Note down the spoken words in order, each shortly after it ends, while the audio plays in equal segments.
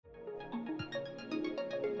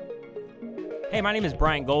Hey, my name is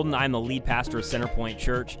Brian Golden. I'm the lead pastor of Centerpoint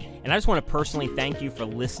Church, and I just want to personally thank you for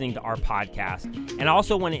listening to our podcast. And I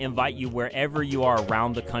also want to invite you wherever you are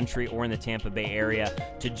around the country or in the Tampa Bay area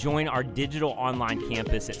to join our digital online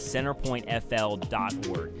campus at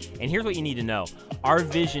centerpointfl.org. And here's what you need to know. Our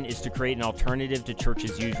vision is to create an alternative to church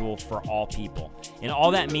as usual for all people. And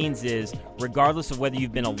all that means is, regardless of whether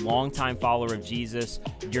you've been a longtime follower of Jesus,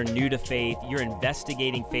 you're new to faith, you're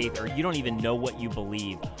investigating faith, or you don't even know what you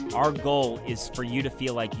believe, our goal is for you to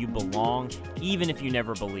feel like you belong, even if you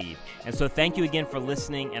never believe. And so thank you again for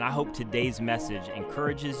listening, and I hope today's message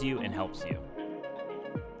encourages you and helps you.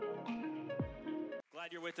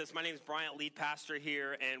 Glad you're with us. My name is Brian, lead pastor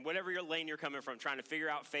here, and whatever your lane you're coming from, trying to figure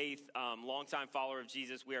out faith, longtime follower of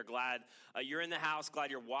Jesus, we are glad you're in the house,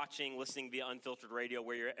 glad you're watching, listening via Unfiltered Radio,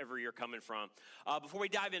 wherever you're coming from. Before we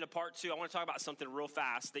dive into part two, I want to talk about something real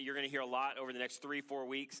fast that you're going to hear a lot over the next 3-4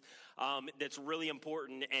 weeks that's really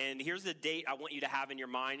important, and here's the date I want you to have in your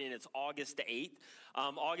mind, and it's August the 8th.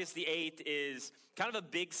 August the 8th is kind of a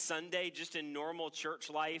big Sunday just in normal church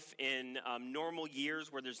life, in normal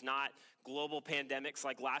years where there's not global pandemics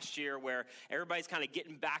like last year, where everybody's kind of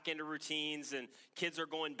getting back into routines and kids are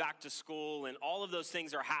going back to school and all of those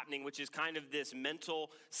things are happening, which is kind of this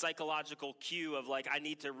mental, psychological cue of like, I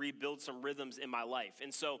need to rebuild some rhythms in my life.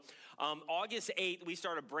 And so August 8th, we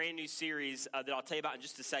start a brand new series that I'll tell you about in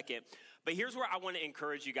just a second. But here's where I want to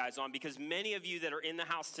encourage you guys on, because many of you that are in the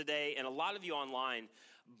house today and a lot of you online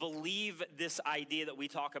believe this idea that we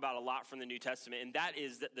talk about a lot from the New Testament, and that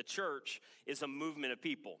is that the church is a movement of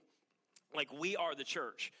people. Like, we are the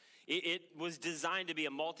church. It was designed to be a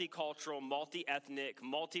multicultural, multi-ethnic,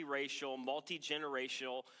 multiracial,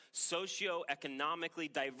 multi-generational, socio-economically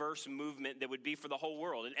diverse movement that would be for the whole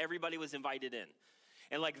world, and everybody was invited in.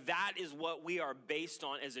 And like, that is what we are based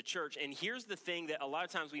on as a church. And here's the thing that a lot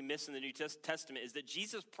of times we miss in the New Testament is that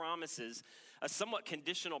Jesus promises a somewhat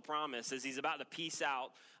conditional promise as he's about to peace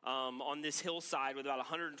out on this hillside with about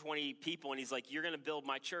 120 people. And he's like, you're going to build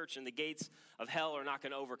my church and the gates of hell are not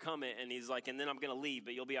going to overcome it. And he's like, and then I'm going to leave,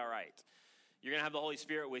 but you'll be all right. You're going to have the Holy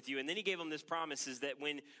Spirit with you. And then he gave them this promise is that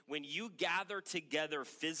when you gather together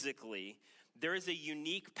physically, there is a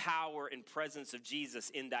unique power and presence of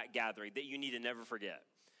Jesus in that gathering that you need to never forget.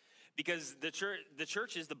 Because the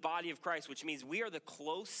church is the body of Christ, which means we are the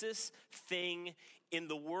closest thing in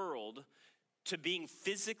the world to being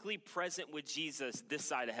physically present with Jesus this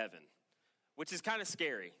side of heaven, which is kind of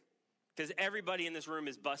scary because everybody in this room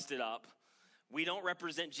is busted up. We don't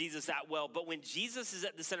represent Jesus that well, but when Jesus is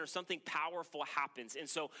at the center, something powerful happens. And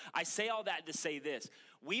so I say all that to say this.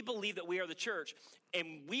 We believe that we are the church,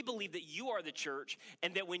 and we believe that you are the church,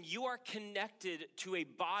 and that when you are connected to a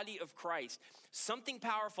body of Christ, something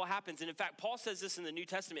powerful happens. And in fact, Paul says this in the New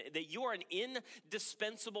Testament, that you are an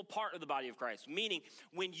indispensable part of the body of Christ, meaning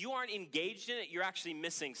when you aren't engaged in it, you're actually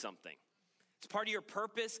missing something. It's part of your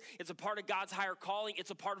purpose. It's a part of God's higher calling.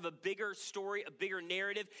 It's a part of a bigger story, a bigger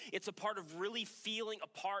narrative. It's a part of really feeling a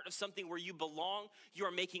part of something where you belong. You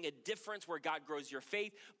are making a difference where God grows your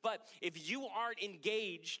faith. But if you aren't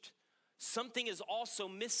engaged, something is also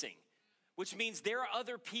missing, which means there are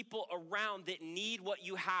other people around that need what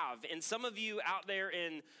you have. And some of you out there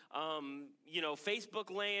in,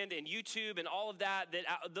 Facebook land and YouTube and all of that,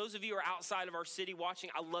 those of you who are outside of our city watching,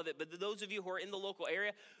 I love it. But those of you who are in the local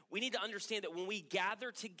area, we need to understand that when we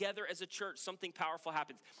gather together as a church, something powerful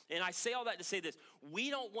happens. And I say all that to say this. We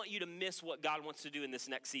don't want you to miss what God wants to do in this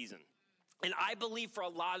next season. And I believe for a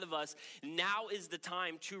lot of us, now is the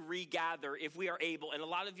time to regather if we are able. And a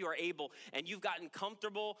lot of you are able, and you've gotten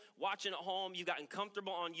comfortable watching at home. You've gotten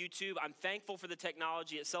comfortable on YouTube. I'm thankful for the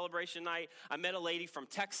technology at Celebration Night. I met a lady from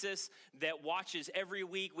Texas that watches every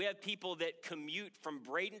week. We have people that commute from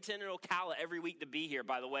Bradenton and Ocala every week to be here,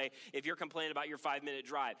 by the way, if you're complaining about your 5-minute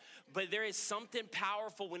drive. But there is something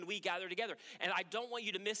powerful when we gather together. And I don't want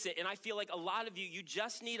you to miss it. And I feel like a lot of you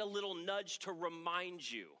just need a little nudge to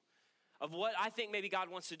remind you of what I think maybe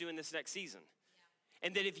God wants to do in this next season.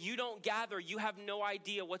 And that if you don't gather, you have no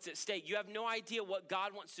idea what's at stake. You have no idea what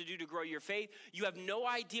God wants to do to grow your faith. You have no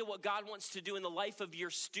idea what God wants to do in the life of your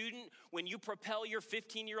student when you propel your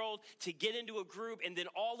 15-year-old to get into a group, and then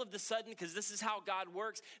all of a sudden, because this is how God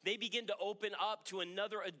works, they begin to open up to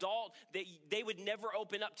another adult that they would never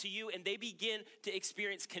open up to you, and they begin to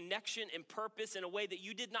experience connection and purpose in a way that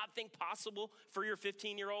you did not think possible for your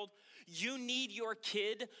 15-year-old. You need your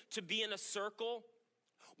kid to be in a circle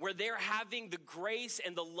where they're having the grace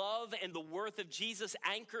and the love and the worth of Jesus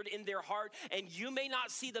anchored in their heart. And you may not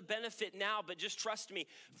see the benefit now, but just trust me,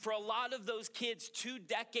 for a lot of those kids 2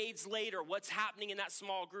 decades later, what's happening in that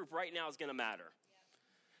small group right now is going to matter.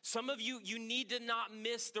 Some of you, you need to not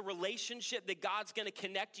miss the relationship that God's gonna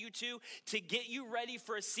connect you to get you ready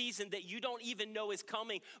for a season that you don't even know is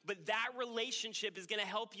coming. But that relationship is gonna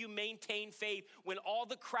help you maintain faith when all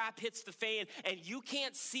the crap hits the fan and you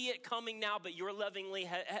can't see it coming now, but your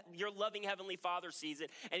loving Heavenly Father sees it,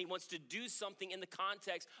 and he wants to do something in the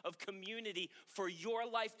context of community for your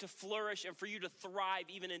life to flourish and for you to thrive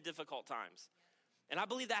even in difficult times. And I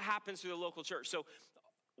believe that happens through the local church. So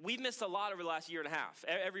we've missed a lot over the last year and a half.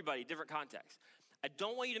 Everybody, different context. I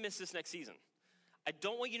don't want you to miss this next season. I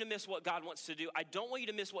don't want you to miss what God wants to do. I don't want you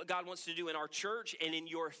to miss what God wants to do in our church and in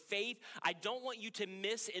your faith. I don't want you to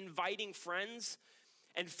miss inviting friends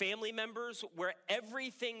and family members where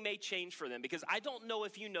everything may change for them. Because I don't know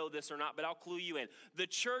if you know this or not, but I'll clue you in. The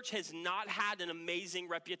church has not had an amazing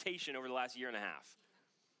reputation over the last year and a half.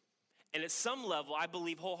 And at some level, I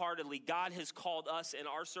believe wholeheartedly, God has called us in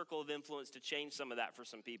our circle of influence to change some of that for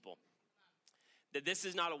some people. That this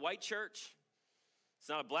is not a white church. It's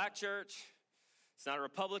not a black church. It's not a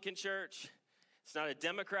Republican church. It's not a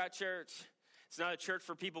Democrat church. It's not a church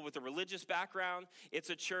for people with a religious background. It's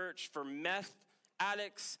a church for meth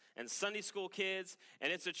addicts and Sunday school kids,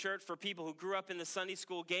 and it's a church for people who grew up in the Sunday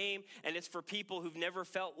school game, and it's for people who've never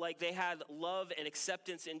felt like they had love and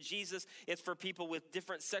acceptance in Jesus. It's for people with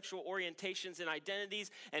different sexual orientations and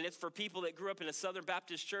identities, and it's for people that grew up in a Southern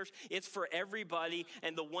Baptist church. It's for everybody,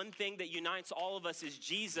 and the one thing that unites all of us is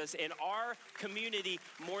Jesus, and our community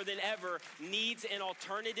more than ever needs an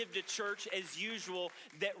alternative to church as usual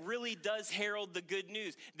that really does herald the good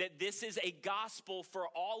news, that this is a gospel for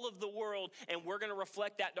all of the world, and we're going to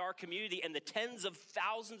reflect that to our community and the tens of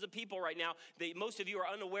thousands of people right now that most of you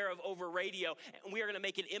are unaware of over radio. And we are going to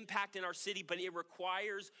make an impact in our city, but it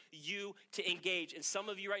requires you to engage. And some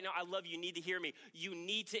of you right now, I love you, need to hear me. You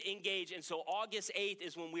need to engage. And so August 8th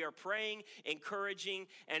is when we are praying, encouraging,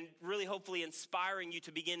 and really hopefully inspiring you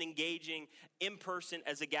to begin engaging in person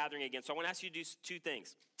as a gathering again. So I want to ask you to do two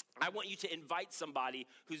things. I want you to invite somebody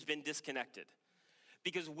who's been disconnected,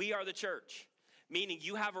 because we are the church. Meaning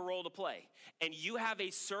you have a role to play, and you have a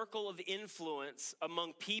circle of influence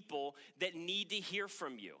among people that need to hear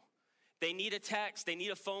from you. They need a text, they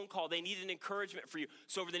need a phone call, they need an encouragement for you.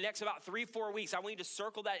 So over the next about 3-4 weeks, I want you to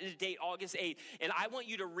circle that in a date, August 8th, and I want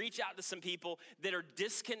you to reach out to some people that are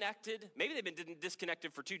disconnected. Maybe they've been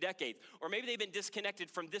disconnected for 2 decades, or maybe they've been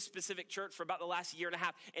disconnected from this specific church for about the last year and a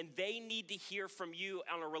half, and they need to hear from you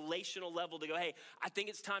on a relational level to go, hey, I think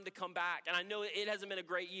it's time to come back. And I know it hasn't been a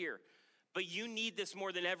great year, but you need this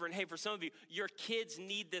more than ever. And hey, for some of you, your kids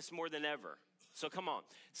need this more than ever. So come on.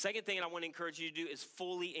 Second thing I want to encourage you to do is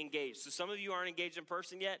fully engage. So some of you aren't engaged in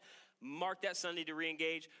person yet. Mark that Sunday to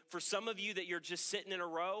re-engage. For some of you that you're just sitting in a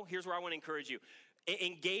row, here's where I want to encourage you.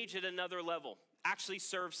 Engage at another level. Actually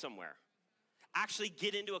serve somewhere. Actually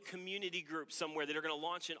get into a community group somewhere that are going to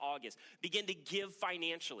launch in August. Begin to give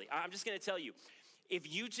financially. I'm just going to tell you, if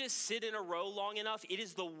you just sit in a row long enough, it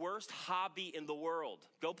is the worst hobby in the world.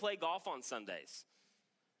 Go play golf on Sundays.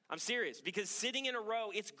 I'm serious, because sitting in a row,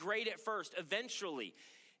 it's great at first. Eventually,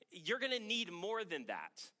 you're going to need more than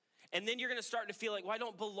that. And then you're going to start to feel like, well, I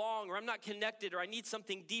don't belong, or I'm not connected, or I need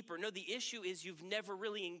something deeper. No, the issue is you've never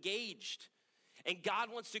really engaged. And God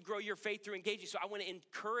wants to grow your faith through engaging. So I want to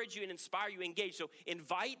encourage you and inspire you to engage. So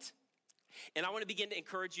invite. And I want to begin to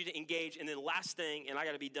encourage you to engage. And then last thing, and I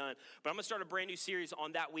got to be done, but I'm going to start a brand new series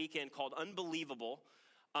on that weekend called Unbelievable,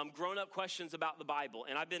 Grown-Up Questions About the Bible.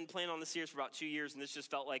 And I've been planning on this series for about 2 years, and this just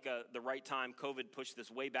felt like the right time. COVID pushed this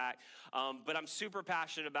way back. But I'm super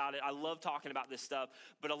passionate about it. I love talking about this stuff.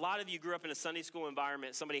 But a lot of you grew up in a Sunday school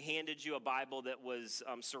environment. Somebody handed you a Bible that was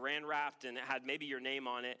saran wrapped and it had maybe your name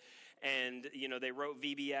on it. And, you know, they wrote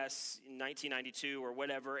VBS in 1992 or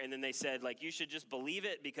whatever, and then they said, like, you should just believe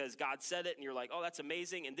it because God said it, and you're like, oh, that's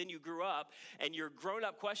amazing. And then you grew up, and your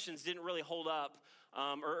grown-up questions didn't really hold up,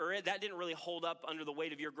 or that didn't really hold up under the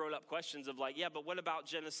weight of your grown-up questions of like, yeah, but what about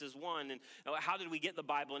Genesis 1? And how did we get the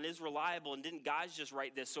Bible? And is it reliable? And didn't God just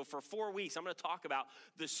write this? So for 4 weeks, I'm going to talk about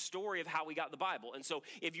the story of how we got the Bible. And so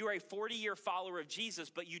if you're a 40-year follower of Jesus,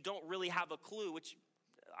 but you don't really have a clue, which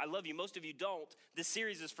I love you, most of you don't, this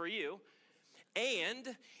series is for you.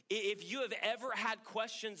 And if you have ever had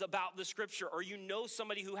questions about the scripture, or you know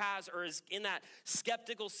somebody who has, or is in that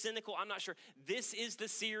skeptical, cynical, I'm not sure, this is the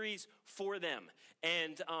series for them.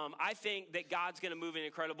 And I think that God's going to move in an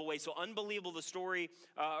incredible way. So Unbelievable, the story,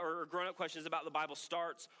 or grown-up questions about the Bible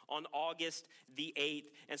starts on August the 8th.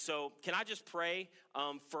 And so can I just pray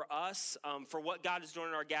for us, for what God is doing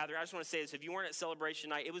in our gathering? I just want to say this. If you weren't at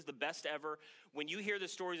Celebration Night, it was the best ever. When you hear the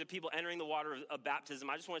stories of people entering the water of baptism,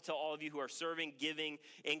 I just want to tell all of you who are serving serving, giving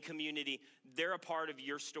in community, they're a part of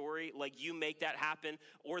your story. Like, you make that happen.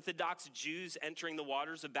 Orthodox Jews entering the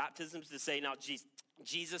waters of baptisms to say, now,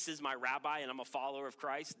 Jesus is my rabbi and I'm a follower of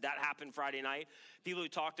Christ. That happened Friday night. People who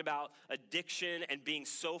talked about addiction and being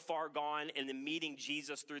so far gone and then meeting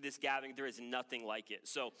Jesus through this gathering, there is nothing like it.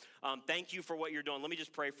 So thank you for what you're doing. Let me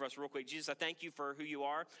just pray for us real quick. Jesus, I thank you for who you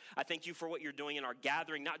are. I thank you for what you're doing in our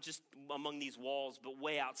gathering, not just among these walls, but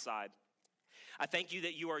way outside. I thank you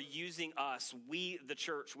that you are using us, we the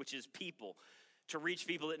church, which is people, to reach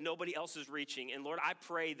people that nobody else is reaching. And Lord, I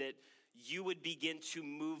pray that you would begin to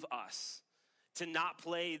move us to not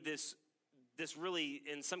play this really,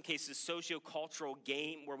 in some cases, socio-cultural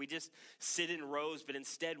game where we just sit in rows, but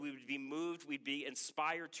instead we would be moved, we'd be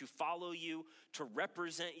inspired to follow you, to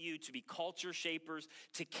represent you, to be culture shapers,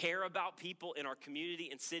 to care about people in our community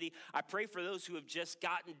and city. I pray for those who have just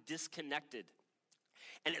gotten disconnected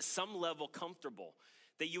and at some level comfortable,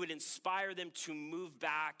 that you would inspire them to move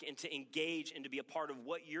back and to engage and to be a part of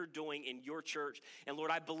what you're doing in your church. And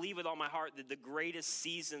Lord, I believe with all my heart that the greatest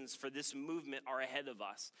seasons for this movement are ahead of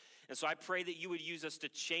us. And so I pray that you would use us to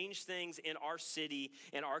change things in our city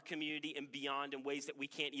and our community and beyond in ways that we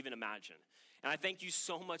can't even imagine. And I thank you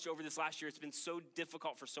so much over this last year. It's been so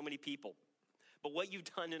difficult for so many people. But what you've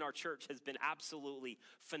done in our church has been absolutely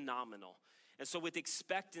phenomenal. And so with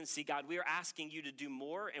expectancy, God, we are asking you to do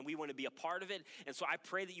more, and we want to be a part of it. And so I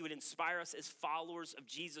pray that you would inspire us as followers of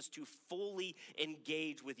Jesus to fully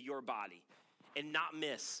engage with your body and not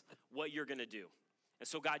miss what you're going to do. And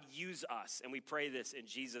so, God, use us, and we pray this in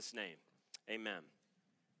Jesus' name. Amen.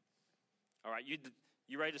 All right,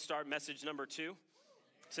 you ready to start message number 2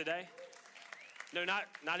 today? No,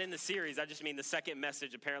 not in the series. I just mean the second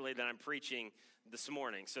message, apparently, that I'm preaching this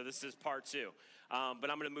morning. So this is part 2. But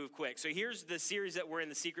I'm going to move quick. So here's the series that we're in,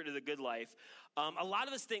 The Secret of the Good Life. A lot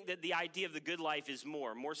of us think that the idea of the good life is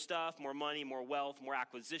more stuff, more money, more wealth, more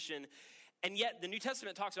acquisition. And yet the New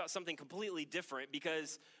Testament talks about something completely different,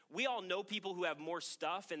 because we all know people who have more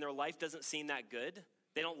stuff and their life doesn't seem that good.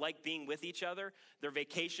 They don't like being with each other. Their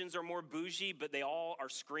vacations are more bougie, but they all are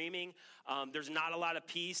screaming. There's not a lot of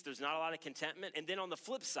peace. There's not a lot of contentment. And then on the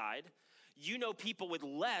flip side, you know people with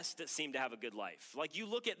less that seem to have a good life. Like, you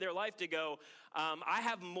look at their life to go, I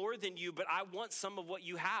have more than you, but I want some of what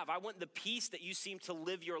you have. I want the peace that you seem to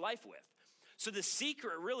live your life with. So the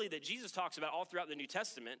secret really that Jesus talks about all throughout the New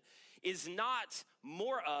Testament is not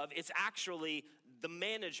more of, it's actually the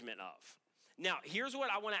management of. Now, here's what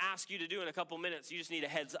I want to ask you to do in a couple minutes. You just need a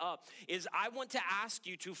heads up, is I want to ask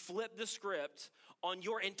you to flip the script on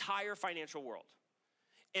your entire financial world.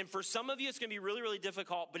 And for some of you, it's going to be really, really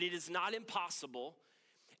difficult, but it is not impossible.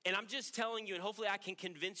 And I'm just telling you, and hopefully I can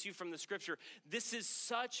convince you from the scripture, this is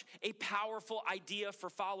such a powerful idea for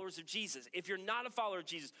followers of Jesus. If you're not a follower of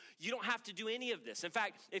Jesus, you don't have to do any of this. In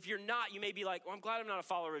fact, if you're not, you may be like, well, I'm glad I'm not a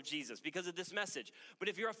follower of Jesus because of this message. But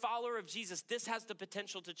if you're a follower of Jesus, this has the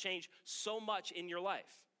potential to change so much in your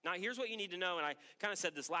life. Now, here's what you need to know, and I kind of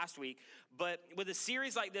said this last week, but with a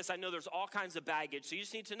series like this, I know there's all kinds of baggage, so you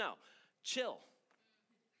just need to know, chill.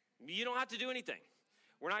 You don't have to do anything.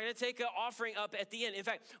 We're not going to take an offering up at the end. In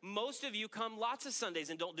fact, most of you come lots of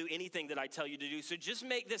Sundays and don't do anything that I tell you to do. So just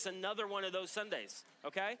make this another one of those Sundays,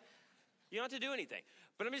 okay? You don't have to do anything.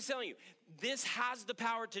 But I'm just telling you, this has the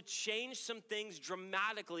power to change some things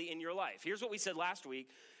dramatically in your life. Here's what we said last week.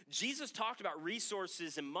 Jesus talked about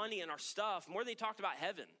resources and money and our stuff more than he talked about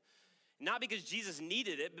heaven. Not because Jesus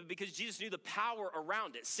needed it, but because Jesus knew the power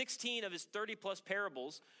around it. 16 of his 30-plus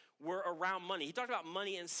parables were around money. He talked about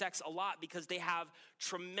money and sex a lot because they have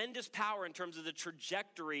tremendous power in terms of the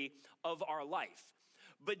trajectory of our life.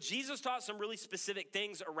 But Jesus taught some really specific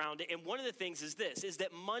things around it. And one of the things is this, is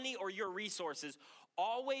that money or your resources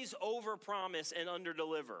always overpromise and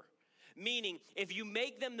underdeliver. Meaning, if you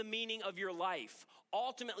make them the meaning of your life,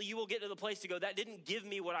 ultimately you will get to the place to go, that didn't give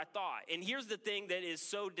me what I thought. And here's the thing that is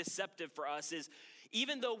so deceptive for us is,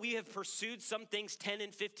 even though we have pursued some things 10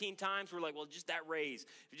 and 15 times, we're like, well, just that raise,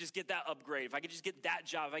 if you just get that upgrade, if I could just get that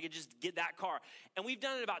job, if I could just get that car. And we've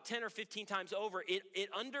done it about 10 or 15 times over. It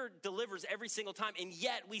under-delivers every single time, and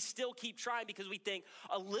yet we still keep trying because we think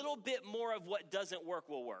a little bit more of what doesn't work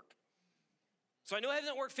will work. So I know it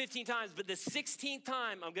hasn't worked 15 times, but the 16th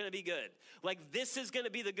time, I'm going to be good. Like, this is going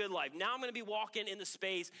to be the good life. Now I'm going to be walking in the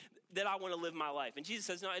space that I want to live my life. And Jesus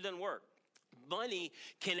says, no, it doesn't work. Money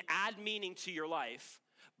can add meaning to your life,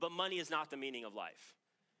 but money is not the meaning of life.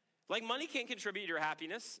 Like, money can contribute to your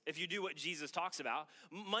happiness if you do what Jesus talks about.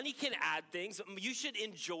 Money can add things. You should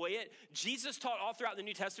enjoy it. Jesus taught all throughout the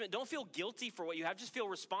New Testament, don't feel guilty for what you have, just feel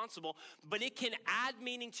responsible. But it can add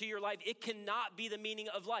meaning to your life. It cannot be the meaning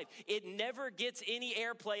of life. It never gets any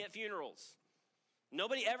airplay at funerals.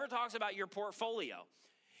 Nobody ever talks about your portfolio.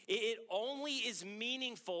 It only is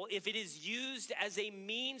meaningful if it is used as a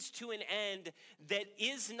means to an end that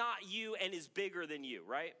is not you and is bigger than you,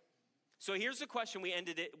 right? So here's the question we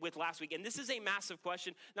ended it with last week. And this is a massive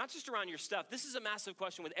question, not just around your stuff. This is a massive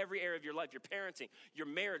question with every area of your life, your parenting, your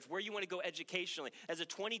marriage, where you want to go educationally, as a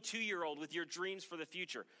 22-year-old with your dreams for the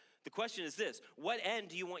future. The question is this: what end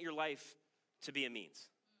do you want your life to be a means?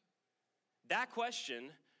 That question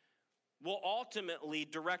will ultimately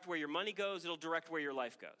direct where your money goes. It'll direct where your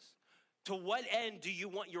life goes. To what end do you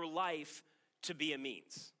want your life to be a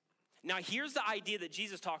means? Now, here's the idea that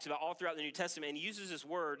Jesus talks about all throughout the New Testament, and he uses this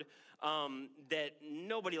word that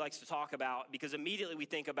nobody likes to talk about, because immediately we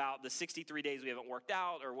think about the 63 days we haven't worked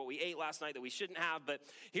out or what we ate last night that we shouldn't have. But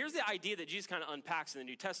here's the idea that Jesus kind of unpacks in the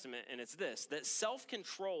New Testament, and it's this: that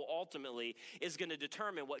self-control ultimately is going to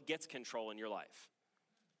determine what gets control in your life.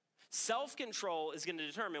 Self-control is going to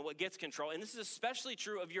determine what gets control. And this is especially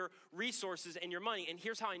true of your resources and your money. And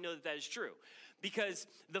here's how I know that that is true. Because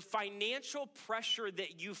the financial pressure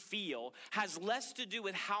that you feel has less to do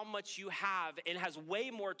with how much you have and has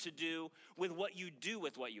way more to do with what you do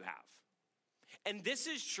with what you have. And this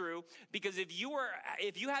is true because if you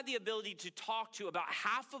had the ability to talk to about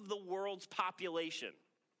half of the world's population,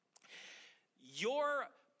 your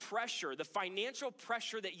pressure, the financial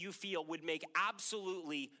pressure that you feel, would make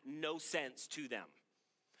absolutely no sense to them.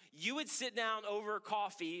 You would sit down over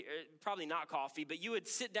coffee, probably not coffee, but you would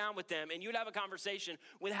sit down with them and you would have a conversation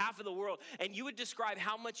with half of the world, and you would describe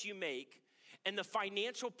how much you make and the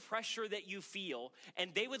financial pressure that you feel, and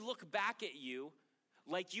they would look back at you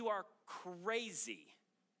like you are crazy,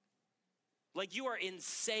 like you are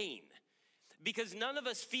insane. Because none of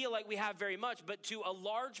us feel like we have very much, but to a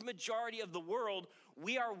large majority of the world,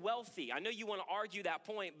 we are wealthy. I know you want to argue that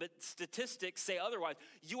point, but statistics say otherwise.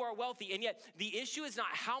 You are wealthy, and yet the issue is not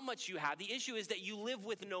how much you have. The issue is that you live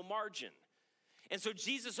with no margin. And so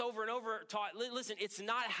Jesus over and over taught, listen, it's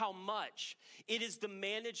not how much, it is the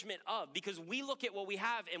management of. Because we look at what we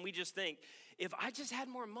have and we just think, if I just had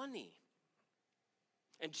more money.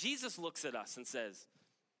 And Jesus looks at us and says,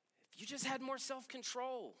 if you just had more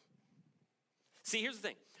self-control. See, here's the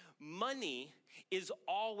thing. Money is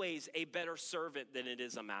always a better servant than it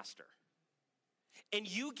is a master. And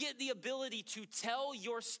you get the ability to tell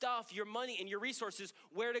your stuff, your money, and your resources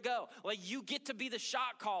where to go. Like, you get to be the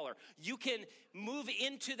shot caller. You can move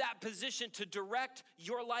into that position to direct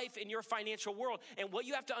your life and your financial world. And what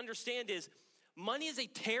you have to understand is money is a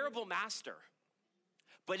terrible master,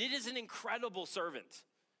 but it is an incredible servant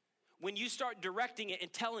when you start directing it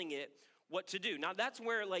and telling it what to do. Now, that's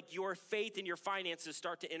where like your faith and your finances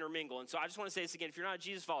start to intermingle. And so I just want to say this again. If you're not a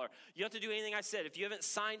Jesus follower, you have to do anything I said. If you haven't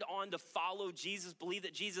signed on to follow Jesus, believe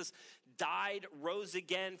that Jesus died, rose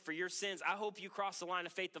again for your sins, I hope you cross the line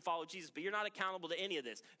of faith to follow Jesus. But you're not accountable to any of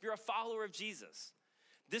this. If you're a follower of Jesus,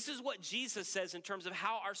 this is what Jesus says in terms of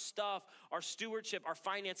how our stuff, our stewardship, our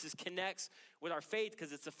finances connects with our faith,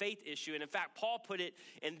 because it's a faith issue. And in fact, Paul put it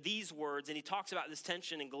in these words, and he talks about this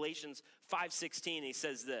tension in Galatians 5:16. And he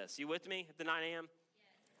says this. You with me at the 9 a.m.?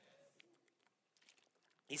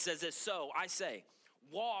 Yes. He says this: so I say,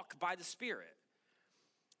 walk by the Spirit.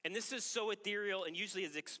 And this is so ethereal and usually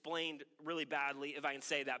is explained really badly, if I can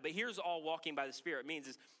say that. But here's all walking by the Spirit means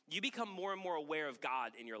is you become more and more aware of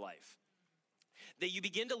God in your life. That you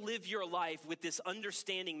begin to live your life with this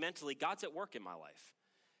understanding mentally, God's at work in my life.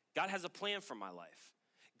 God has a plan for my life.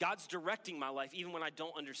 God's directing my life even when I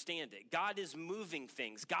don't understand it. God is moving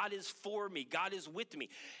things. God is for me. God is with me.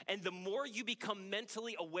 And the more you become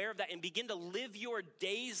mentally aware of that and begin to live your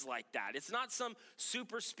days like that, it's not some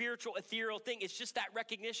super spiritual, ethereal thing. It's just that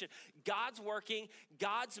recognition. God's working.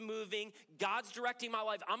 God's moving. God's directing my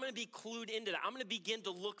life. I'm going to be clued into that. I'm going to begin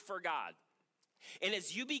to look for God. And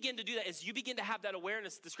as you begin to do that, as you begin to have that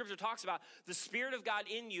awareness, the scripture talks about the Spirit of God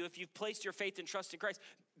in you, if you've placed your faith and trust in Christ,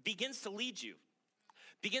 begins to lead you.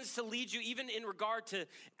 Begins to lead you even in regard to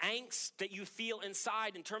angst that you feel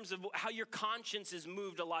inside in terms of how your conscience is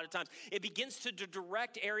moved a lot of times. It begins to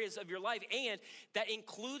direct areas of your life, and that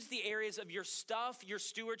includes the areas of your stuff, your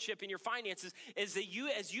stewardship, and your finances. As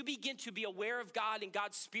you begin to be aware of God and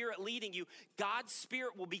God's Spirit leading you, God's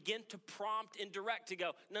Spirit will begin to prompt and direct to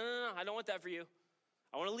go, no, I don't want that for you.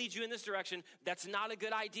 I want to lead you in this direction. That's not a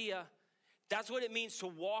good idea. That's what it means to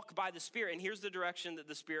walk by the Spirit. And here's the direction that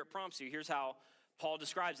the Spirit prompts you. Here's how Paul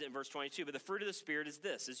describes it in verse 22. But the fruit of the Spirit is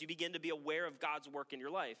this: as you begin to be aware of God's work in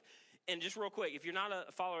your life. And just real quick, if you're not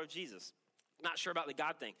a follower of Jesus, not sure about the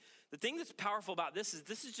God thing, the thing that's powerful about this is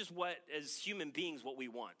just what, as human beings, what we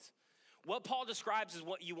want. What Paul describes is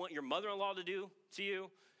what you want your mother-in-law to do to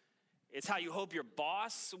you, It's how you hope your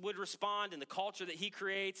boss would respond in the culture that he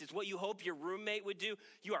creates. It's what you hope your roommate would do.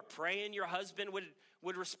 You are praying your husband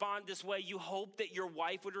would respond this way. You hope that your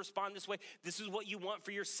wife would respond this way. This is what you want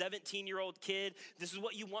for your 17-year-old kid. This is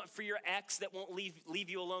what you want for your ex that won't leave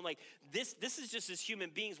you alone. Like this is just as human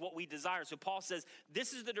beings what we desire. So Paul says,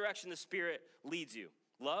 this is the direction the Spirit leads you.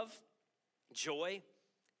 Love, joy,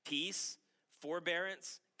 peace,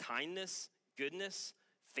 forbearance, kindness, goodness,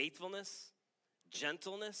 faithfulness,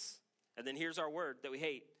 gentleness, and then here's our word that we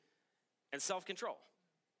hate, and self-control.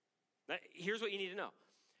 Now, here's what you need to know.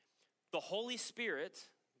 The Holy Spirit,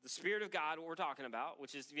 the Spirit of God, what we're talking about,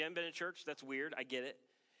 which is, if you haven't been in church, that's weird, I get it,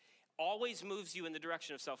 always moves you in the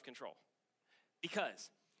direction of self-control. Because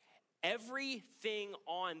everything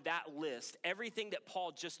on that list, everything that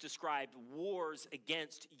Paul just described, wars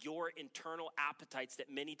against your internal appetites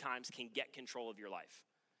that many times can get control of your life.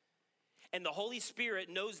 And the Holy Spirit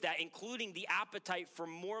knows that, including the appetite for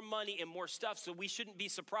more money and more stuff. So we shouldn't be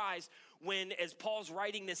surprised when, as Paul's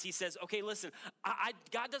writing this, he says, okay, listen,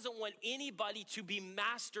 God doesn't want anybody to be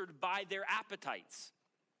mastered by their appetites.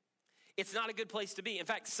 It's not a good place to be. In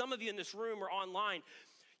fact, some of you in this room or online,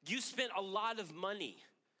 you spent a lot of money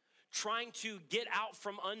trying to get out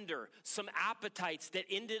from under some appetites that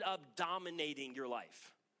ended up dominating your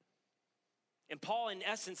life. And Paul, in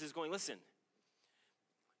essence, is going, listen,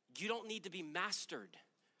 you don't need to be mastered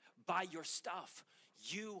by your stuff.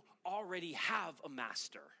 You already have a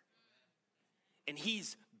master. And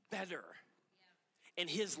he's better. And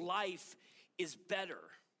his life is better.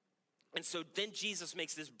 And so then Jesus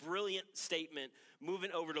makes this brilliant statement,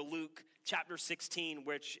 moving over to Luke chapter 16,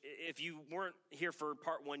 which if you weren't here for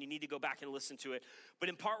part one, you need to go back and listen to it. But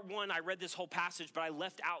in part one, I read this whole passage, but I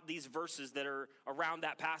left out these verses that are around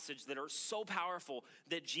that passage that are so powerful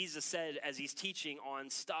that Jesus said as he's teaching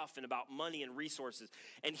on stuff and about money and resources.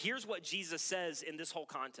 And here's what Jesus says in this whole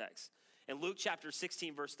context. In Luke chapter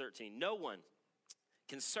 16, verse 13, no one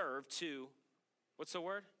can serve two, what's the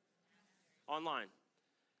word? Online.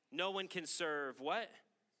 No one can serve what?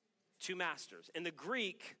 Two masters. And the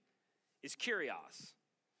Greek is kurios.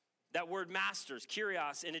 That word masters,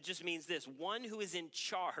 kurios, and it just means this: one who is in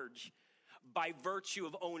charge by virtue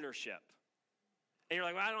of ownership. And you're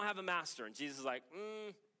like, well, I don't have a master. And Jesus is like,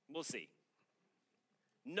 we'll see.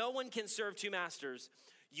 No one can serve two masters.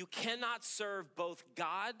 You cannot serve both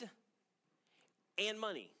God and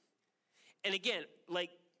money. And again, like,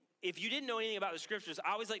 if you didn't know anything about the scriptures,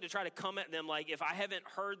 I always like to try to come at them like, if I haven't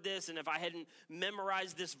heard this and if I hadn't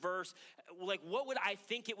memorized this verse, like, what would I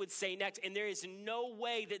think it would say next? And there is no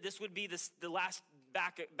way that this would be the last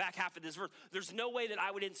back half of this verse. There's no way that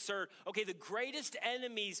I would insert, okay, the greatest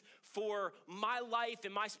enemies for my life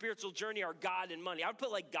and my spiritual journey are God and money. I would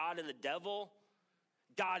put like God and the devil,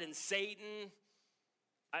 God and Satan,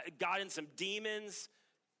 God and some demons,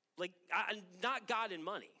 like not God and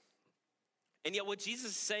money. And yet what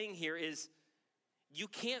Jesus is saying here is you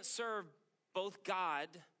can't serve both God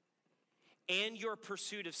and your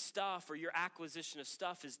pursuit of stuff or your acquisition of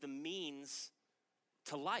stuff as the means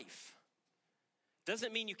to life.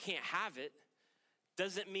 Doesn't mean you can't have it.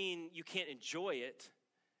 Doesn't mean you can't enjoy it.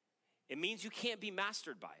 It means you can't be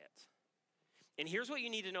mastered by it. And here's what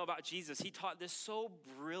you need to know about Jesus. He taught this so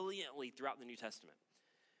brilliantly throughout the New Testament,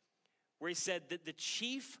 where he said that the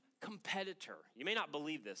chief competitor, you may not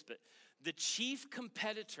believe this, but the chief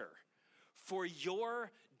competitor for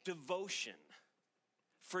your devotion,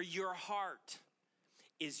 for your heart,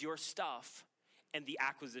 is your stuff and the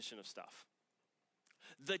acquisition of stuff.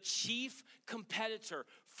 The chief competitor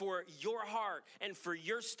for your heart and for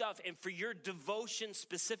your stuff and for your devotion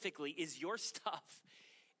specifically is your stuff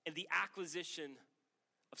and the acquisition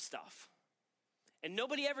of stuff. And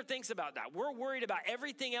nobody ever thinks about that. We're worried about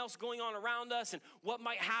everything else going on around us and what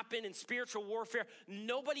might happen in spiritual warfare.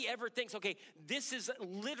 Nobody ever thinks, okay, this is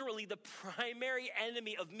literally the primary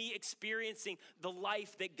enemy of me experiencing the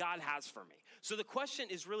life that God has for me. So the question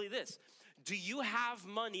is really this: do you have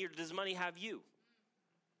money or does money have you?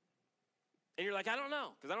 And you're like, I don't know,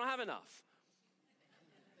 because I don't have enough.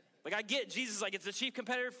 Like, I get Jesus, like, it's the chief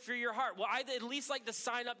competitor for your heart. Well, I'd at least like to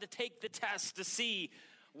sign up to take the test to see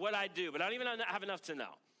what I do, but I don't even have enough to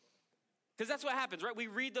know. Because that's what happens, right? We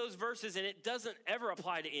read those verses and it doesn't ever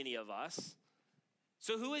apply to any of us.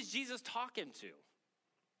 So who is Jesus talking to?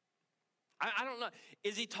 I don't know.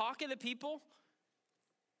 Is he talking to people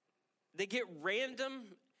that get random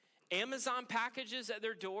Amazon packages at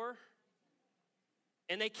their door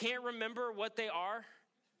and they can't remember what they are?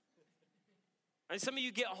 I mean, some of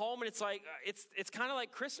you get home and it's like, it's kind of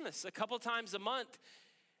like Christmas a couple times a month,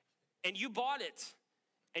 and you bought it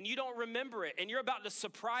and you don't remember it, and you're about to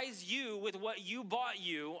surprise you with what you bought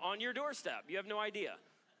you on your doorstep. You have no idea.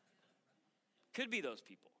 Could be those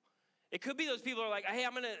people. It could be those people who are like, hey,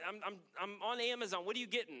 I'm on Amazon. What are you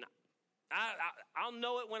getting? I'll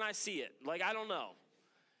know it when I see it. Like, I don't know.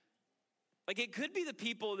 Like, it could be the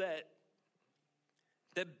people that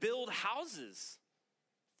build houses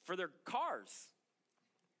for their cars.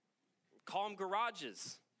 Call them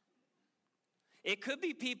garages. It could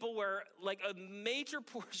be people where like a major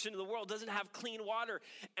portion of the world doesn't have clean water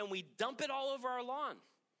and we dump it all over our lawn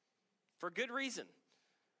for good reason.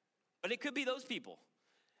 But it could be those people.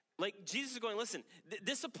 Like Jesus is going, listen,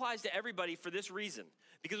 this applies to everybody for this reason.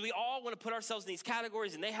 Because we all want to put ourselves in these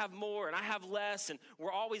categories and they have more and I have less and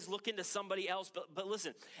we're always looking to somebody else. But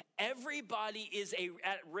listen, everybody is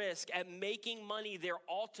at risk at making money their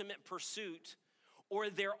ultimate pursuit or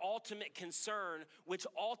their ultimate concern, which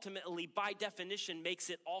ultimately, by definition, makes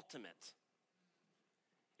it ultimate.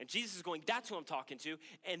 And Jesus is going, that's who I'm talking to.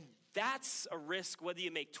 And that's a risk whether you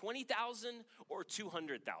make $20,000 or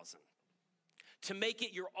 $200,000. To make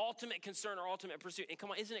it your ultimate concern or ultimate pursuit. And come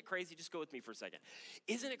on, isn't it crazy? Just go with me for a second.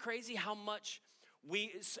 Isn't it crazy how much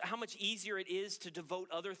easier it is to devote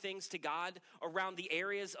other things to God around the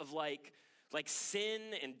areas of like sin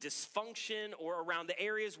and dysfunction, or around the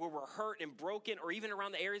areas where we're hurt and broken, or even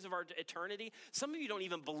around the areas of our eternity? Some of you don't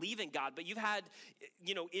even believe in God, but you've had,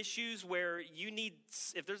 issues where you need,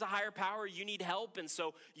 if there's a higher power, you need help. And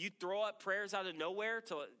so you throw up prayers out of nowhere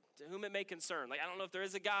to whom it may concern. Like, I don't know if there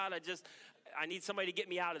is a God. I need somebody to get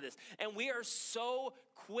me out of this. And we are so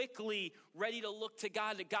quickly ready to look to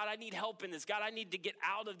God, that God, I need help in this. God, I need to get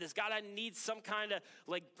out of this. God, I need some kind of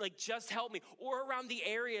like just help me. Or around the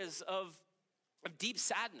areas of deep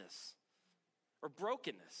sadness or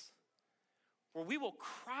brokenness, where we will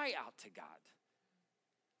cry out to God.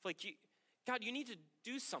 Like, God, you need to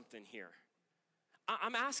do something here.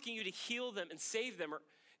 I'm asking you to heal them and save them. Or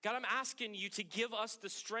God, I'm asking you to give us the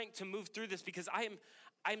strength to move through this, because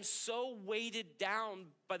I'm so weighted down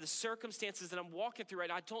by the circumstances that I'm walking through right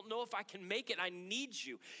now. I don't know if I can make it. I need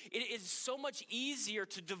you. It is so much easier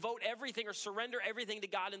to devote everything or surrender everything to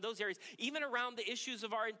God in those areas, even around the issues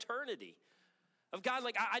of our eternity. Of God,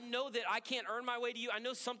 like, I know that I can't earn my way to you. I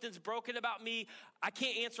know something's broken about me. I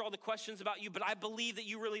can't answer all the questions about you, but I believe that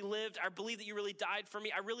you really lived. I believe that you really died for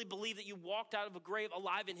me. I really believe that you walked out of a grave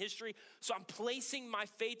alive in history. So I'm placing my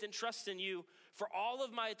faith and trust in you for all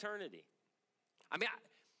of my eternity. I mean,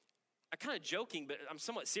 I'm kind of joking, but I'm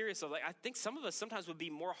somewhat serious. So like, I think some of us sometimes would be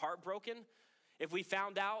more heartbroken if we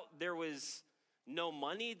found out there was no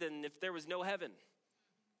money than if there was no heaven.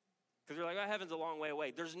 Because we're like, oh, heaven's a long way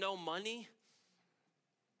away. There's no money.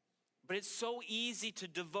 But it's so easy to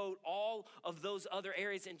devote all of those other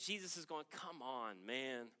areas. And Jesus is going, come on,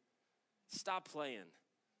 man. Stop playing.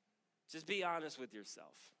 Just be honest with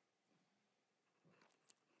yourself.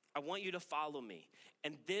 I want you to follow me.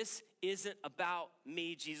 And this isn't about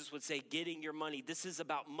me, Jesus would say, getting your money. This is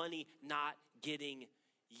about money not getting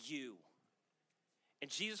you.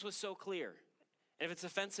 And Jesus was so clear. And if it's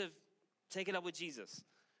offensive, take it up with Jesus.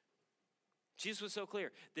 Jesus was so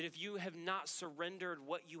clear that if you have not surrendered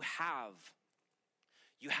what you have,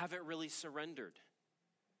 you haven't really surrendered.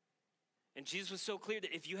 And Jesus was so clear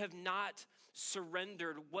that if you have not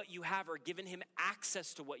surrendered what you have or given him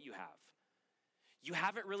access to what you have, you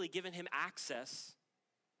haven't really given him access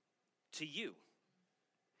to you.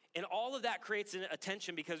 And all of that creates a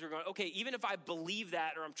tension, because we're going, okay, even if I believe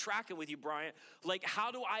that, or I'm tracking with you, Brian, like,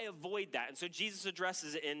 how do I avoid that? And so Jesus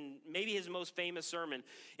addresses it in maybe his most famous sermon.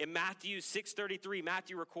 In Matthew 6:33,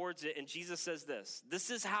 Matthew records it, and Jesus says this. This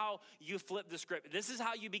is how you flip the script. This is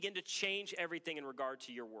how you begin to change everything in regard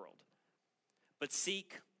to your world. But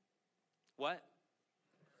seek what?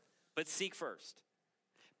 But seek first.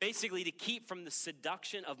 Basically, to keep from the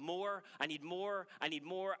seduction of more, I need more, I need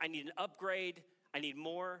more, I need an upgrade, I need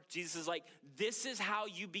more. Jesus is like, this is how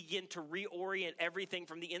you begin to reorient everything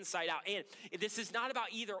from the inside out. And this is not about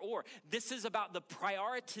either or. This is about the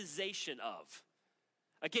prioritization of.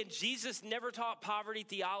 Again, Jesus never taught poverty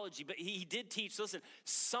theology, but he did teach, listen,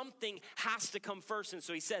 something has to come first. And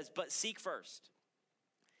so he says, but seek first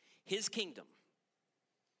his kingdom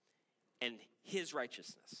and his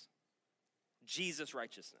righteousness, Jesus'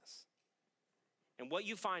 righteousness. And what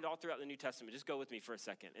you find all throughout the New Testament, just go with me for a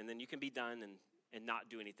second, and then you can be done and not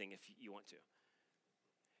do anything if you want to.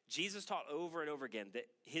 Jesus taught over and over again that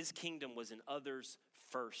his kingdom was an others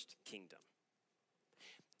first kingdom.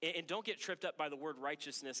 And don't get tripped up by the word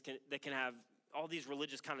righteousness that can have all these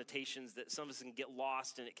religious connotations that some of us can get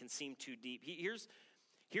lost and it can seem too deep. Here's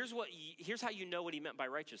how you know what he meant by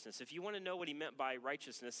righteousness. If you want to know what he meant by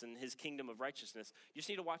righteousness and his kingdom of righteousness, you just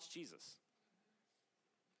need to watch Jesus.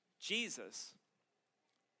 Jesus,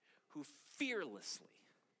 who fearlessly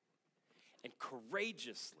and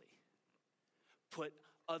courageously put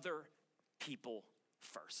other people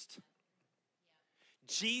first.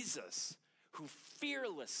 Jesus, who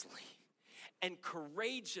fearlessly and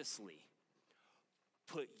courageously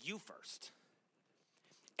put you first.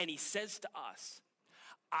 And he says to us,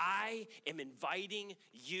 I am inviting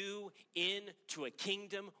you into a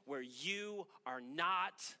kingdom where you are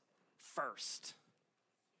not first.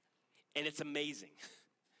 And it's amazing.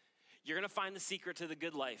 You're going to find the secret to the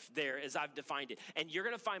good life there as I've defined it. And you're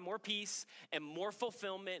going to find more peace and more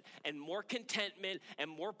fulfillment and more contentment and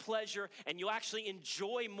more pleasure. And you'll actually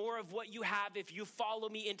enjoy more of what you have if you follow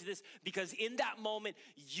me into this. Because in that moment,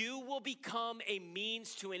 you will become a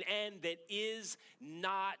means to an end that is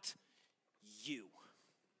not you.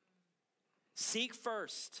 Seek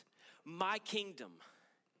first my kingdom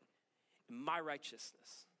and my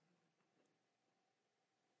righteousness.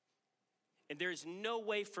 And there's no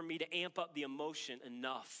way for me to amp up the emotion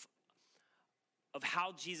enough of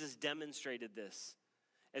how Jesus demonstrated this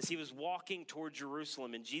as he was walking toward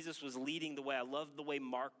Jerusalem and Jesus was leading the way. I love the way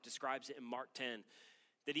Mark describes it in Mark 10,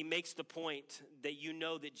 that he makes the point that you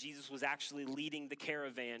know that Jesus was actually leading the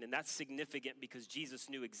caravan. And that's significant because Jesus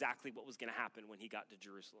knew exactly what was going to happen when he got to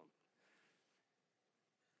Jerusalem.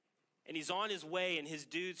 And he's on his way, and his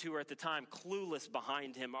dudes who are at the time clueless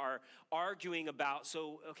behind him are arguing about,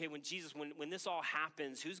 when this all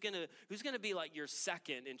happens, who's gonna be like your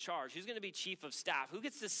second in charge? Who's gonna be chief of staff? Who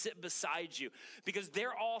gets to sit beside you? Because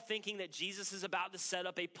they're all thinking that Jesus is about to set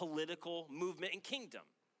up a political movement and kingdom,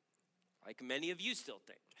 like many of you still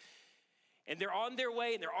think. And they're on their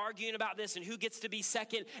way, and they're arguing about this and who gets to be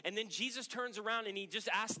second. And then Jesus turns around, and he just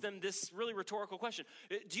asks them this really rhetorical question.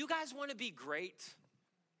 Do you guys want to be great?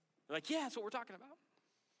 Like, yeah, that's what we're talking about.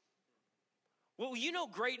 Well, you know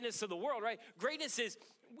greatness of the world, right? Greatness is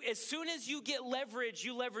as soon as you get leverage,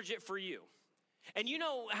 you leverage it for you. And you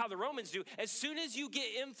know how the Romans do. As soon as you get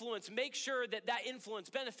influence, make sure that that influence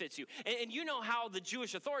benefits you. And you know how the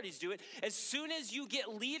Jewish authorities do it. As soon as you get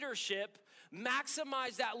leadership,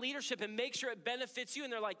 maximize that leadership and make sure it benefits you.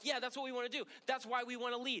 And they're like, yeah, that's what we want to do. That's why we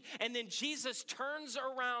want to lead. And then Jesus turns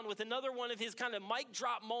around with another one of his kind of mic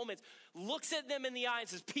drop moments, looks at them in the eye and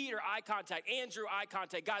says, Peter, eye contact. Andrew, eye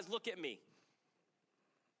contact. Guys, look at me.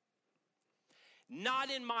 Not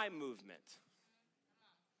in my movement.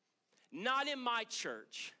 Not in my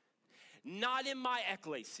church, not in my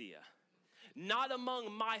ecclesia, not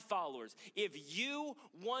among my followers. If you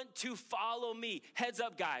want to follow me, heads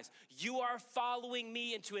up guys, you are following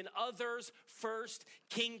me into an others first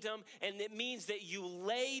kingdom, and it means that you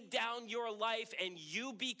lay down your life and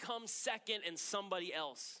you become second and somebody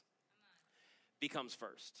else becomes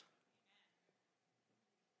first.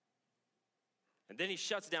 And then he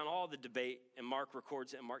shuts down all the debate, and Mark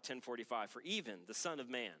records it in Mark 10:45, for even the Son of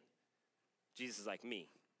Man, Jesus is like me.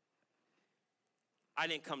 I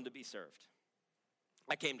didn't come to be served.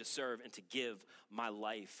 I came to serve and to give my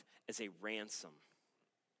life as a ransom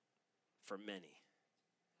for many.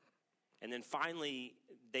 And then finally,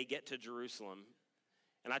 they get to Jerusalem.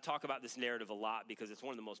 And I talk about this narrative a lot because it's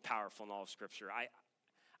one of the most powerful in all of Scripture.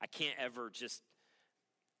 I can't ever just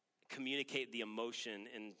communicate the emotion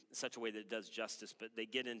in such a way that it does justice, but they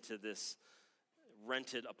get into this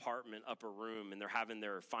rented apartment, upper room, and they're having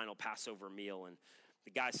their final Passover meal, and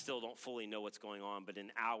the guys still don't fully know what's going on, but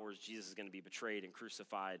in hours, Jesus is going to be betrayed and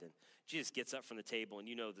crucified, and Jesus gets up from the table, and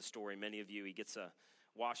you know the story, many of you. He gets a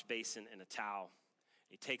wash basin and a towel.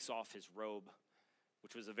 He takes off his robe,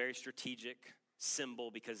 which was a very strategic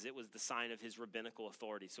symbol because it was the sign of his rabbinical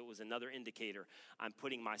authority, so it was another indicator, I'm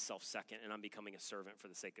putting myself second, and I'm becoming a servant for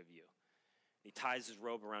the sake of you. He ties his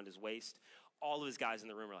robe around his waist. All of his guys in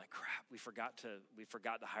the room are like, crap, we forgot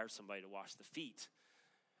to hire somebody to wash the feet.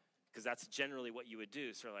 Because that's generally what you would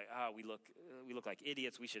do. So they're like, we look like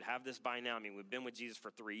idiots. We should have this by now. I mean, we've been with Jesus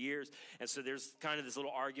for 3 years. And so there's kind of this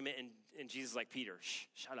little argument. And Jesus is like, Peter,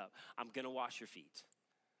 shut up. I'm going to wash your feet.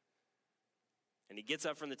 And he gets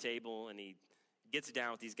up from the table and he gets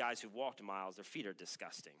down with these guys who've walked miles. Their feet are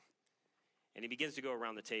disgusting. And he begins to go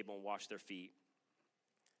around the table and wash their feet.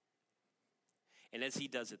 And as he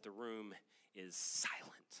does it, the room is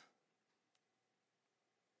silent.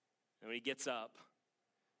 And when he gets up,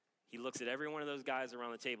 he looks at every one of those guys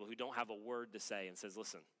around the table who don't have a word to say and says,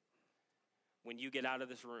 listen, when you get out of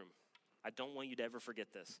this room, I don't want you to ever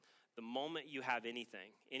forget this. The moment you have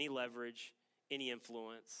anything, any leverage, any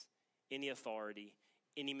influence, any authority,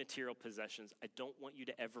 any material possessions, I don't want you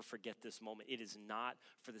to ever forget this moment. It is not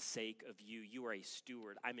for the sake of you. You are a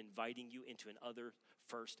steward. I'm inviting you into an other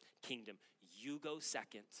first kingdom. You go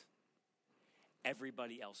second.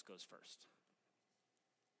 Everybody else goes first.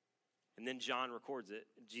 And then John records it.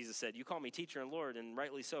 Jesus said, you call me teacher and Lord, and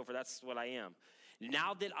rightly so, for that's what I am.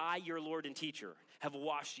 Now that I, your Lord and teacher, have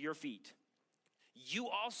washed your feet, you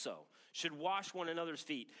also should wash one another's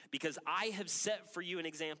feet, because I have set for you an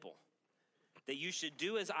example that you should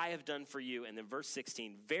do as I have done for you. And then verse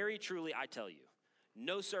 16, very truly I tell you,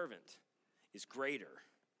 no servant is greater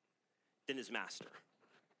than his master.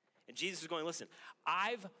 And Jesus is going, listen,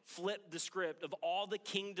 I've flipped the script of all the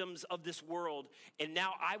kingdoms of this world, and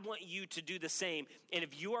now I want you to do the same. And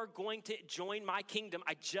if you are going to join my kingdom,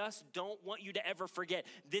 I just don't want you to ever forget,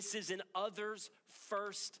 this is an others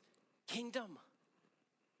first kingdom.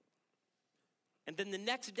 And then the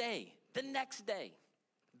next day,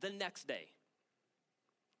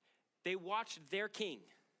 they watched their king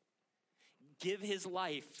give his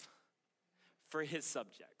life for his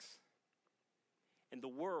subjects. And the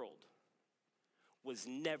world was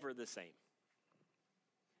never the same.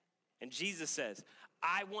 And Jesus says,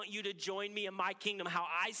 I want you to join me in my kingdom, how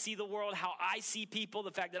I see the world, how I see people, the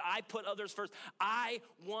fact that I put others first. I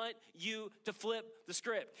want you to flip the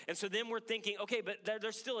script. And so then we're thinking, okay, but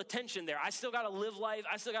there's still a tension there. I still got to live life.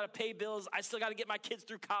 I still got to pay bills. I still got to get my kids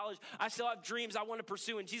through college. I still have dreams I want to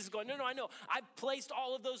pursue. And Jesus is going, no, I know. I've placed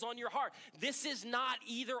all of those on your heart. This is not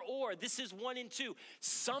either or. This is one and two.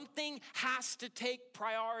 Something has to take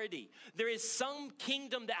priority. There is some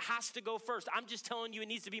kingdom that has to go first. I'm just telling you, it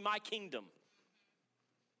needs to be my kingdom.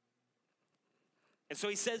 And so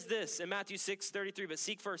he says this in Matthew 6:33, but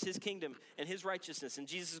seek first his kingdom and his righteousness. And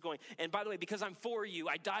Jesus is going, and by the way, because I'm for you,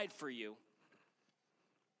 I died for you.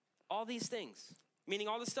 All these things, meaning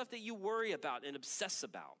all the stuff that you worry about and obsess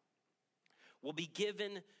about, will be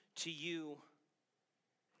given to you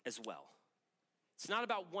as well. It's not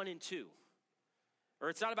about one and two, or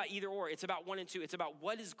it's not about either or. It's about one and two. It's about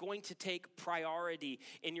what is going to take priority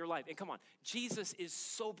in your life. And come on, Jesus is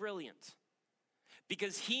so brilliant.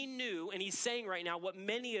 Because he knew, and he's saying right now, what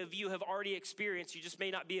many of you have already experienced, you just may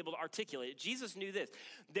not be able to articulate it. Jesus knew this,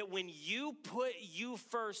 that when you put you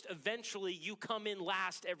first, eventually you come in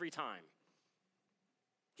last every time.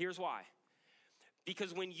 Here's why.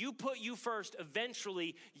 Because when you put you first,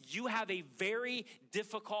 eventually you have a very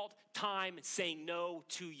difficult time saying no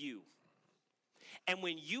to you. And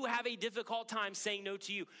when you have a difficult time saying no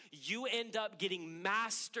to you, you end up getting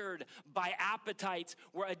mastered by appetites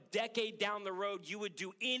where a decade down the road, you would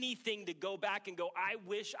do anything to go back and go, I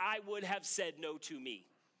wish I would have said no to me.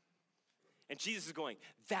 And Jesus is going,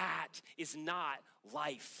 that is not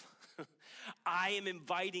life. I am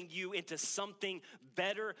inviting you into something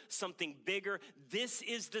better, something bigger. This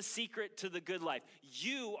is the secret to the good life.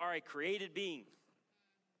 You are a created being,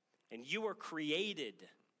 and you are created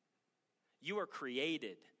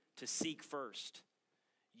to seek first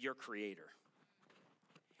your Creator.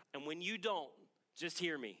 And when you don't, just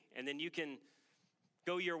hear me, and then you can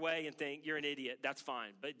go your way and think you're an idiot. That's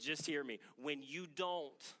fine, but just hear me. When you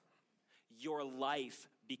don't, your life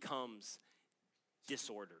becomes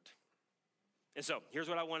disordered. And so here's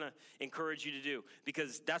what I want to encourage you to do,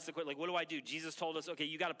 because that's the question. Like, what do I do? Jesus told us, okay,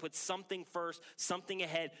 you got to put something first, something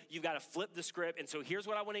ahead. You've got to flip the script. And so here's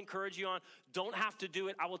what I want to encourage you on. Don't have to do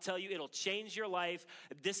it. I will tell you, it'll change your life.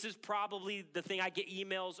 This is probably the thing I get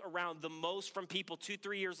emails around the most from people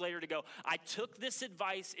 2-3 years later to go, I took this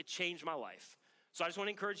advice. It changed my life. So I just want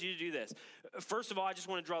to encourage you to do this. First of all, I just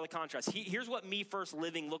want to draw the contrast. Here's what me first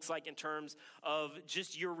living looks like in terms of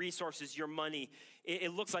just your resources, your money.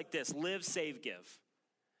 It looks like this: live, save, give.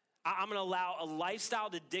 I'm going to allow a lifestyle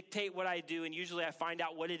to dictate what I do, and usually I find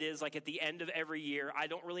out what it is like at the end of every year. I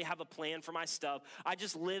don't really have a plan for my stuff. I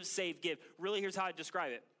just live, save, give. Really, here's how I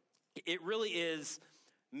describe it. It really is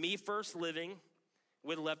me first living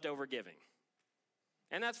with leftover giving.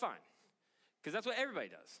 And that's fine, because that's what everybody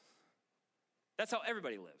does. That's how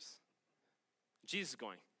everybody lives. Jesus is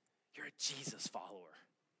going, you're a Jesus follower.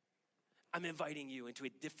 I'm inviting you into a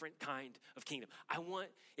different kind of kingdom. I want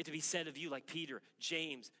it to be said of you like Peter,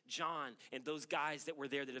 James, John, and those guys that were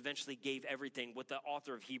there that eventually gave everything, what the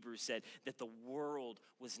author of Hebrews said, that the world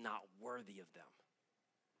was not worthy of them.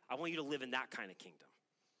 I want you to live in that kind of kingdom.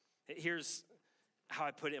 Here's how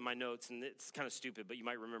I put it in my notes, and it's kind of stupid, but you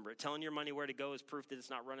might remember it. Telling your money where to go is proof that it's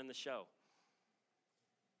not running the show.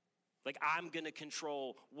 Like, I'm going to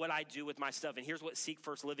control what I do with my stuff. And here's what seek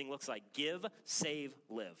first living looks like. Give, save,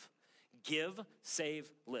 live. Give, save,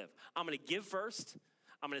 live. I'm going to give first.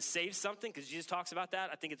 I'm going to save something because Jesus talks about that.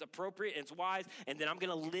 I think it's appropriate and it's wise. And then I'm going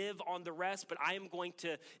to live on the rest. But I am going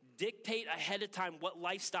to dictate ahead of time what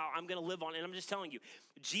lifestyle I'm going to live on. And I'm just telling you,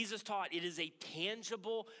 Jesus taught it is a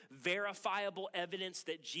tangible, verifiable evidence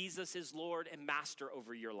that Jesus is Lord and Master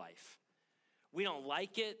over your life. We don't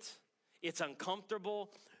like it. It's uncomfortable.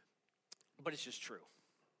 But it's just true.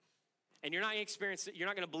 And you're not going to experience it. You're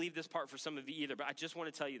not going to believe this part for some of you either, but I just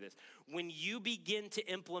want to tell you this. When you begin to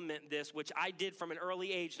implement this, which I did from an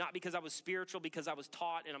early age, not because I was spiritual, because I was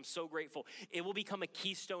taught, and I'm so grateful, it will become a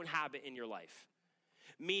keystone habit in your life.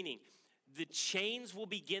 Meaning, the chains will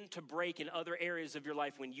begin to break in other areas of your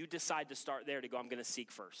life when you decide to start there to go, I'm going to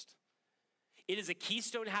seek first. It is a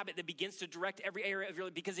keystone habit that begins to direct every area of your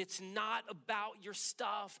life because it's not about your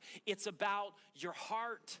stuff. It's about your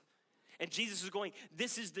heart. And Jesus is going,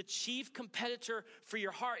 this is the chief competitor for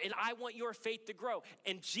your heart, and I want your faith to grow.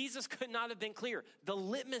 And Jesus could not have been clearer. The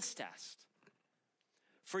litmus test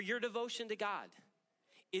for your devotion to God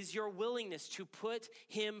is your willingness to put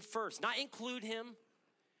him first. Not include him,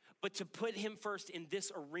 but to put him first in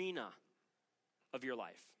this arena of your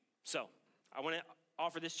life. So I want to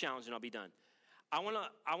offer this challenge, and I'll be done. I want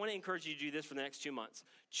to encourage you to do this for the next 2 months.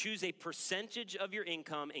 Choose a percentage of your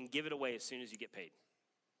income and give it away as soon as you get paid.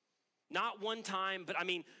 Not one time, but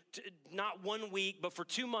not 1 week, but for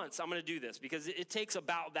 2 months, I'm going to do this because it takes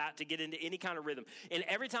about that to get into any kind of rhythm. And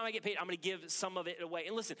every time I get paid, I'm going to give some of it away.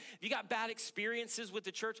 And listen, if you got bad experiences with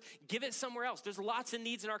the church, give it somewhere else. There's lots of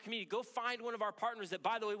needs in our community. Go find one of our partners that,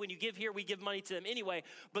 by the way, when you give here, we give money to them anyway.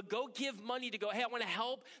 But go give money to go, hey, I want to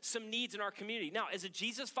help some needs in our community. Now, as a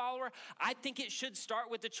Jesus follower, I think it should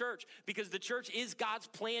start with the church because the church is God's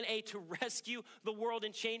plan A to rescue the world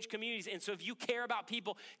and change communities. And so if you care about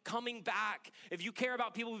people coming back, if you care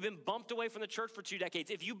about people who've been bumped away from the church for 2 decades,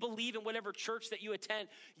 if you believe in whatever church that you attend,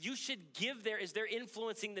 you should give there as they're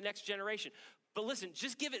influencing the next generation. But listen,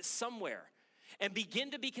 just give it somewhere and begin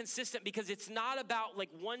to be consistent because it's not about like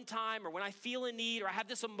one time or when I feel a need or I have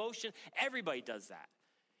this emotion. Everybody does that.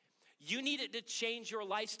 You need it to change your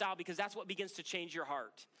lifestyle because that's what begins to change your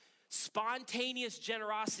heart. Spontaneous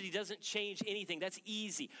generosity doesn't change anything. That's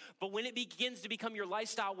easy. But when it begins to become your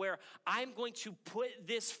lifestyle where I'm going to put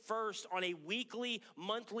this first on a weekly,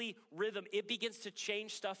 monthly rhythm, it begins to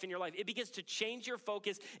change stuff in your life. It begins to change your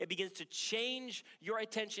focus. It begins to change your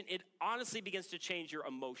attention. It honestly begins to change your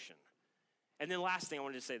emotion. And then last thing, I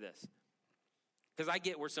wanted to say this. Because I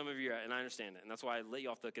get where some of you are at, and I understand it. And that's why I let you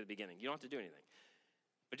off the hook at the beginning. You don't have to do anything.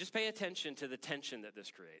 But just pay attention to the tension that this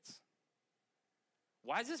creates.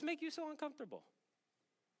 Why does this make you so uncomfortable?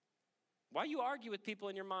 Why do you argue with people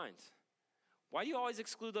in your mind? Why do you always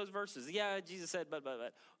exclude those verses? Yeah, Jesus said, but.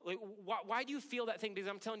 Like, why do you feel that thing? Because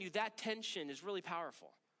I'm telling you, that tension is really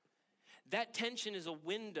powerful. That tension is a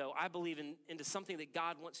window, I believe, into something that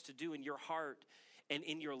God wants to do in your heart and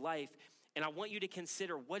in your life. And I want you to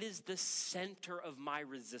consider, what is the center of my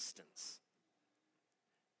resistance?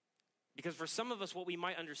 Because for some of us, what we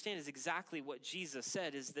might understand is exactly what Jesus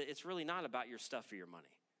said, is that it's really not about your stuff or your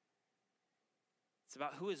money. It's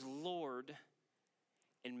about who is Lord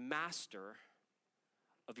and master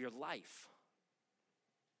of your life.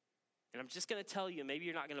 And I'm just going to tell you, maybe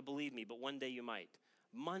you're not going to believe me, but one day you might.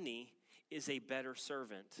 Money is a better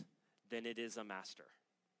servant than it is a master.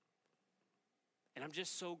 And I'm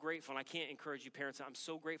just so grateful, and I can't encourage you parents. I'm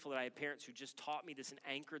so grateful that I had parents who just taught me this and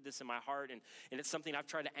anchored this in my heart, and it's something I've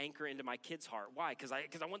tried to anchor into my kids' heart. Why? Because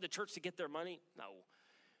I want the church to get their money? No.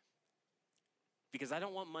 Because I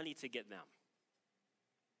don't want money to get them.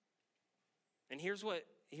 And here's what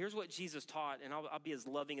Jesus taught, and I'll be as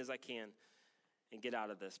loving as I can and get out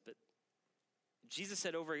of this. But Jesus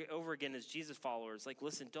said over again as Jesus followers, like,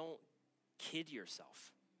 listen, don't kid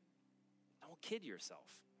yourself. Don't kid yourself.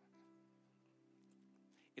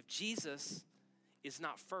 If Jesus is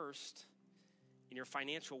not first in your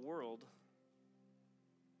financial world,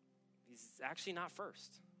 he's actually not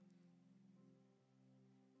first.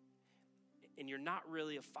 And you're not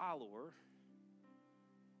really a follower.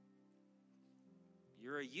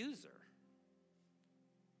 You're a user.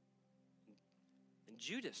 And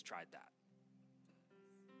Judas tried that.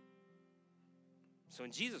 So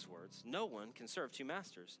in Jesus' words, no one can serve 2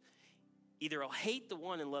 masters. Either he'll hate the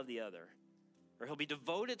one and love the other, or he'll be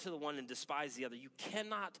devoted to the one and despise the other. You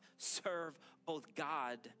cannot serve both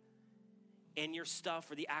God and your stuff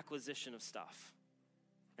or the acquisition of stuff.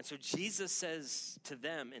 And so Jesus says to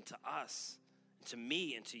them and to us, and to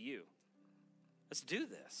me and to you, let's do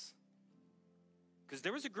this. Because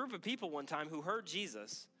there was a group of people one time who heard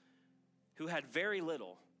Jesus, who had very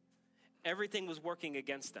little. Everything was working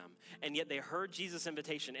against them. And yet they heard Jesus'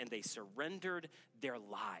 invitation and they surrendered their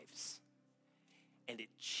lives. And it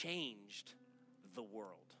changed the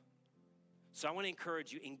world. So I want to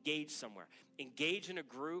encourage you, engage somewhere. Engage in a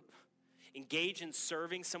group. engage in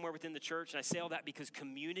serving somewhere within the church. And I say all that because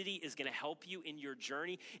community is going to help you in your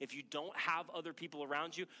journey. If you don't have other people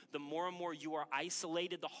around you, the more and more you are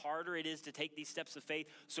isolated, the harder it is to take these steps of faith.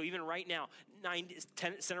 So even right now,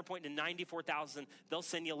 Centerpoint to 94,000, they'll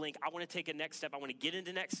send you a link. I want to take a next step. I want to get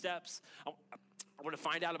into next steps. I want to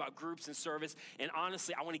find out about groups and service. And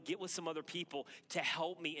honestly, I want to get with some other people to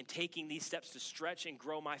help me in taking these steps to stretch and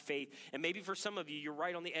grow my faith. And maybe for some of you, you're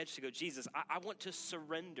right on the edge to go, Jesus, I want to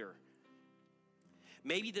surrender.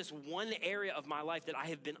 Maybe this one area of my life that I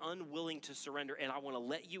have been unwilling to surrender, and I want to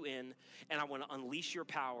let you in, and I want to unleash your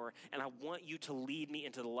power, and I want you to lead me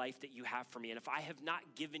into the life that you have for me. And if I have not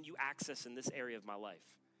given you access in this area of my life,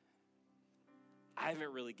 I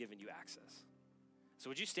haven't really given you access. So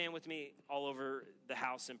would you stand with me all over the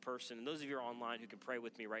house in person? And those of you who are online who can pray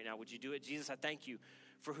with me right now, would you do it? Jesus, I thank you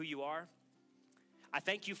for who you are. I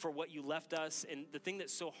thank you for what you left us. And the thing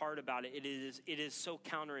that's so hard about it, it is so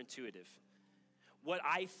counterintuitive. What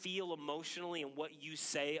I feel emotionally and what you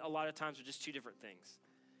say a lot of times are just two different things.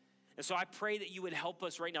 And so I pray that you would help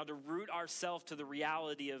us right now to root ourselves to the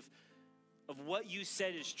reality of what you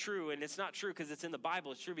said is true. And it's not true because it's in the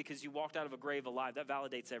Bible. It's true because you walked out of a grave alive. That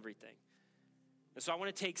validates everything. And so I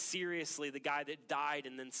want to take seriously the guy that died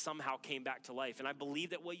and then somehow came back to life. And I believe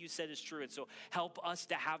that what you said is true. And so help us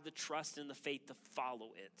to have the trust and the faith to follow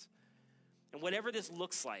it. And whatever this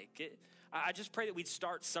looks like, I just pray that we'd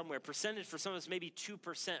start somewhere. Percentage for some of us maybe 2%,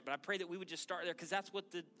 but I pray that we would just start there because that's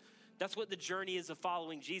what the journey is of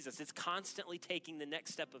following Jesus. It's constantly taking the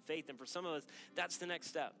next step of faith. And for some of us, that's the next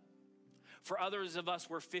step. For others of us,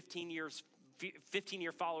 we're 15-year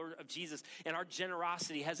followers of Jesus, and our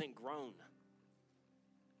generosity hasn't grown.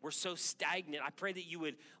 We're so stagnant. I pray that you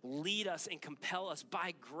would lead us and compel us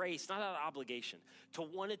by grace, not out of obligation, to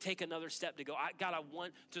want to take another step to go, God, I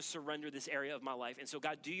want to surrender this area of my life. And so,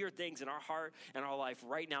 God, do your things in our heart and our life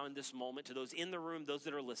right now in this moment to those in the room, those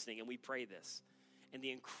that are listening. And we pray this in the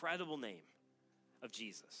incredible name of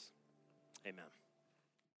Jesus. Amen.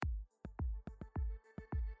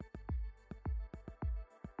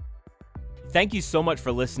 Thank you so much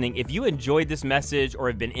for listening. If you enjoyed this message or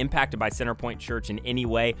have been impacted by Centerpoint Church in any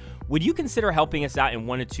way, would you consider helping us out in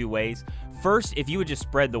one of two ways? First, if you would just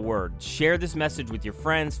spread the word, share this message with your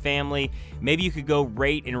friends, family. Maybe you could go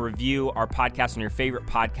rate and review our podcast on your favorite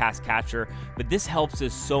podcast catcher, but this helps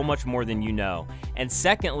us so much more than you know. And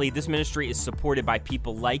secondly, this ministry is supported by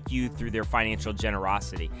people like you through their financial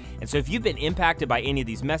generosity. And so if you've been impacted by any of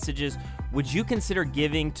these messages, would you consider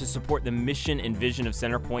giving to support the mission and vision of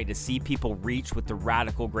Centerpoint to see people reach with the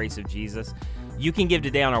radical grace of Jesus? You can give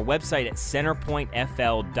today on our website at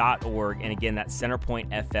centerpointfl.org. And again, that's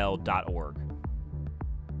centerpointfl.org.